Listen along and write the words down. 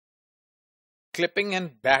clipping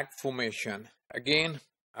and back formation. Again,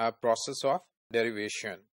 a process of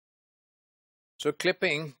derivation. So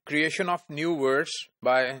clipping, creation of new words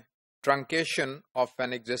by truncation of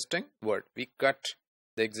an existing word. We cut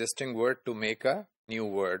the existing word to make a new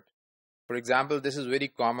word. For example, this is very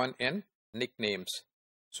common in nicknames.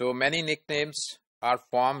 So many nicknames are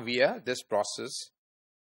formed via this process.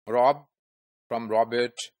 Rob from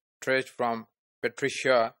Robert, Trish from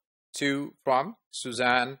Patricia, Sue from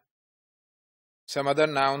Suzanne. Some other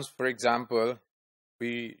nouns, for example,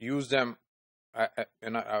 we use them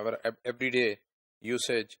in our everyday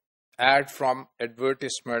usage. Ad from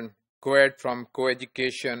advertisement, co-ed from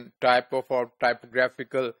co-education, typo for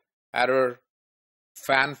typographical error,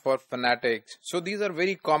 fan for fanatics. So these are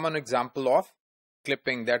very common example of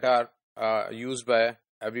clipping that are used by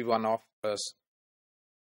every one of us.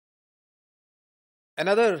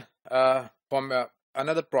 Another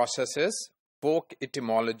process is folk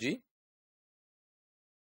etymology.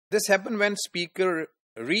 This happens when speaker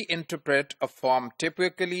reinterpret a form,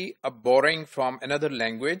 typically a borrowing from another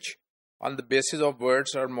language, on the basis of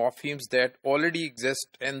words or morphemes that already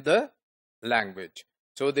exist in the language.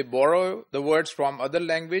 So they borrow the words from other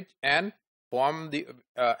language and form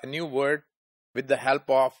a new word with the help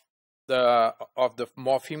of the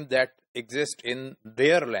morpheme that exist in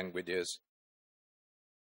their languages.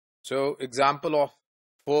 So example of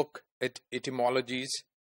folk etymologies: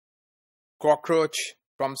 cockroach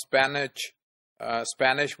from Spanish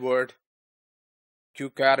word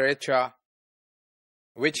cucaracha,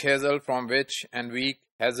 witch hazel from witch and weak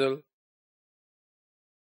hazel.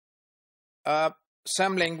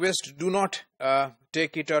 Some linguists do not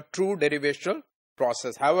take it a true derivational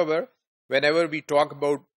process. However, whenever we talk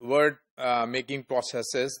about word making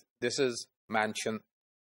processes, this is mentioned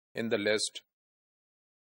in the list.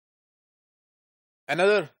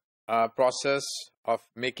 Another process of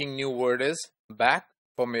making new word is back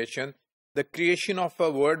formation, the creation of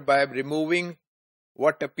a word by removing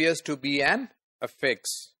what appears to be an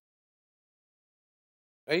affix.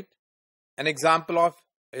 Right? An example of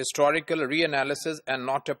historical reanalysis and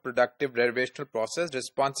not a productive derivational process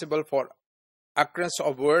responsible for occurrence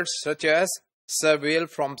of words such as surveil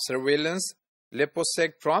from surveillance,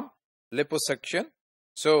 liposuct from liposuction.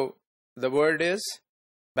 So the word is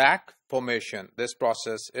back formation. This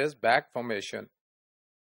process is back formation.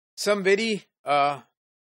 Some very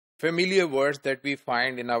familiar words that we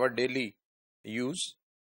find in our daily use.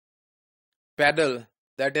 Paddle,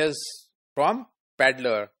 that is from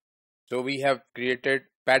paddler. So we have created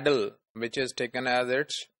paddle, which is taken as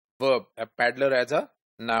its verb, a paddler as a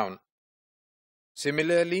noun.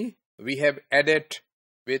 Similarly, we have edit,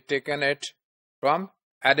 we've taken it from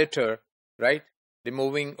editor, right?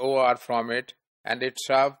 Removing OR from it, and it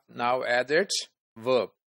serves now as its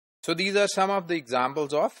verb. So these are some of the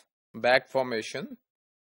examples of back formation.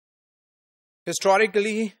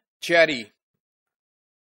 Historically, cherry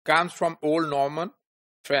comes from Old Norman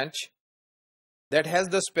French that has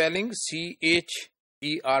the spelling C-H-E-R-I-S-E,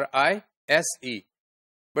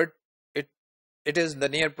 but it is the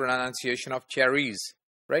near pronunciation of cherries,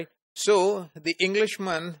 right? So the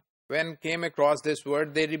Englishman, when came across this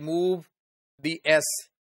word, they remove the S,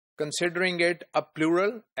 considering it a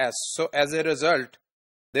plural S. So as a result,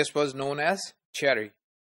 this was known as cherry.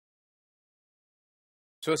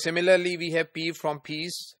 So similarly, we have P from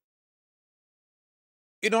peas.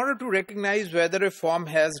 In order to recognize whether a form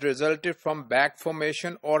has resulted from back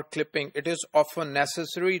formation or clipping, it is often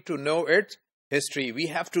necessary to know its history. We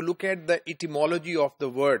have to look at the etymology of the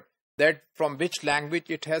word, that from which language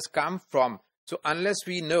it has come from. So unless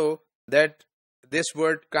we know that this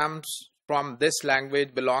word comes from this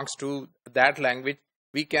language, belongs to that language,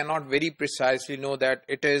 we cannot very precisely know that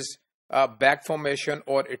it is back formation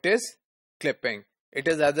or it is clipping. It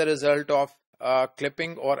is as a result of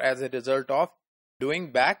clipping or as a result of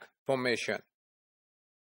doing back formation.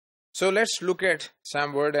 So let's look at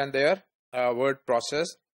some word and their word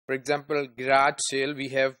process. For example, garage sale, we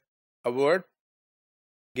have a word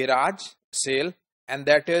garage sale, and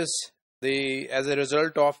that is as a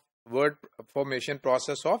result of word formation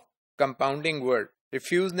process of compounding word.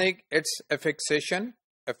 Refusing its affixation,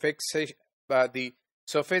 the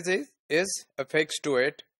suffix is affixed to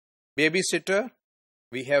it. Babysitter,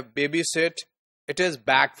 we have babysit. It is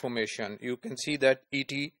back formation. You can see that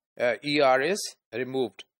ER is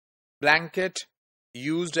removed. Blanket,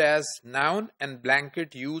 used as noun, and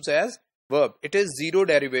blanket used as verb. It is zero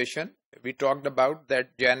derivation. We talked about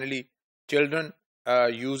that generally children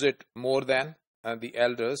use it more than the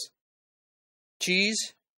elders.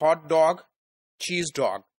 Cheese, hot dog, cheese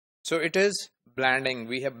dog. So it is blending.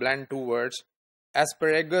 We have blend two words.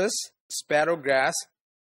 Asparagus, sparrowgrass.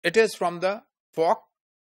 It is from the Fork,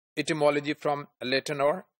 etymology from Latin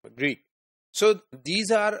or Greek. So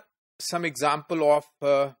these are some example of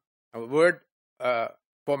word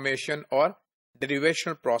formation or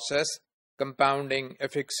derivational process: compounding,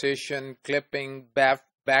 affixation, clipping,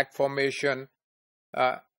 back formation,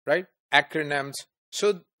 right? Acronyms.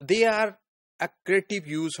 So they are a creative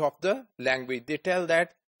use of the language. They tell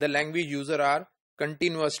that the language user are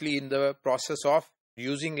continuously in the process of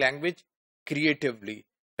using language creatively,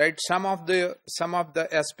 right? Some of the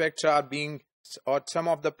aspects are being, or some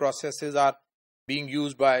of the processes are being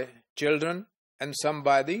used by children, and some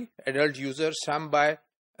by the adult users, some by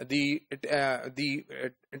the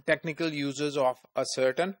technical users of a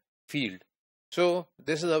certain field. So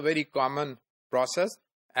this is a very common process,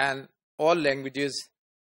 and all languages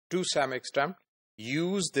to some extent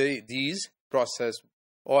use these process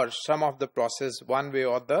or some of the process one way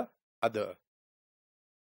or the other.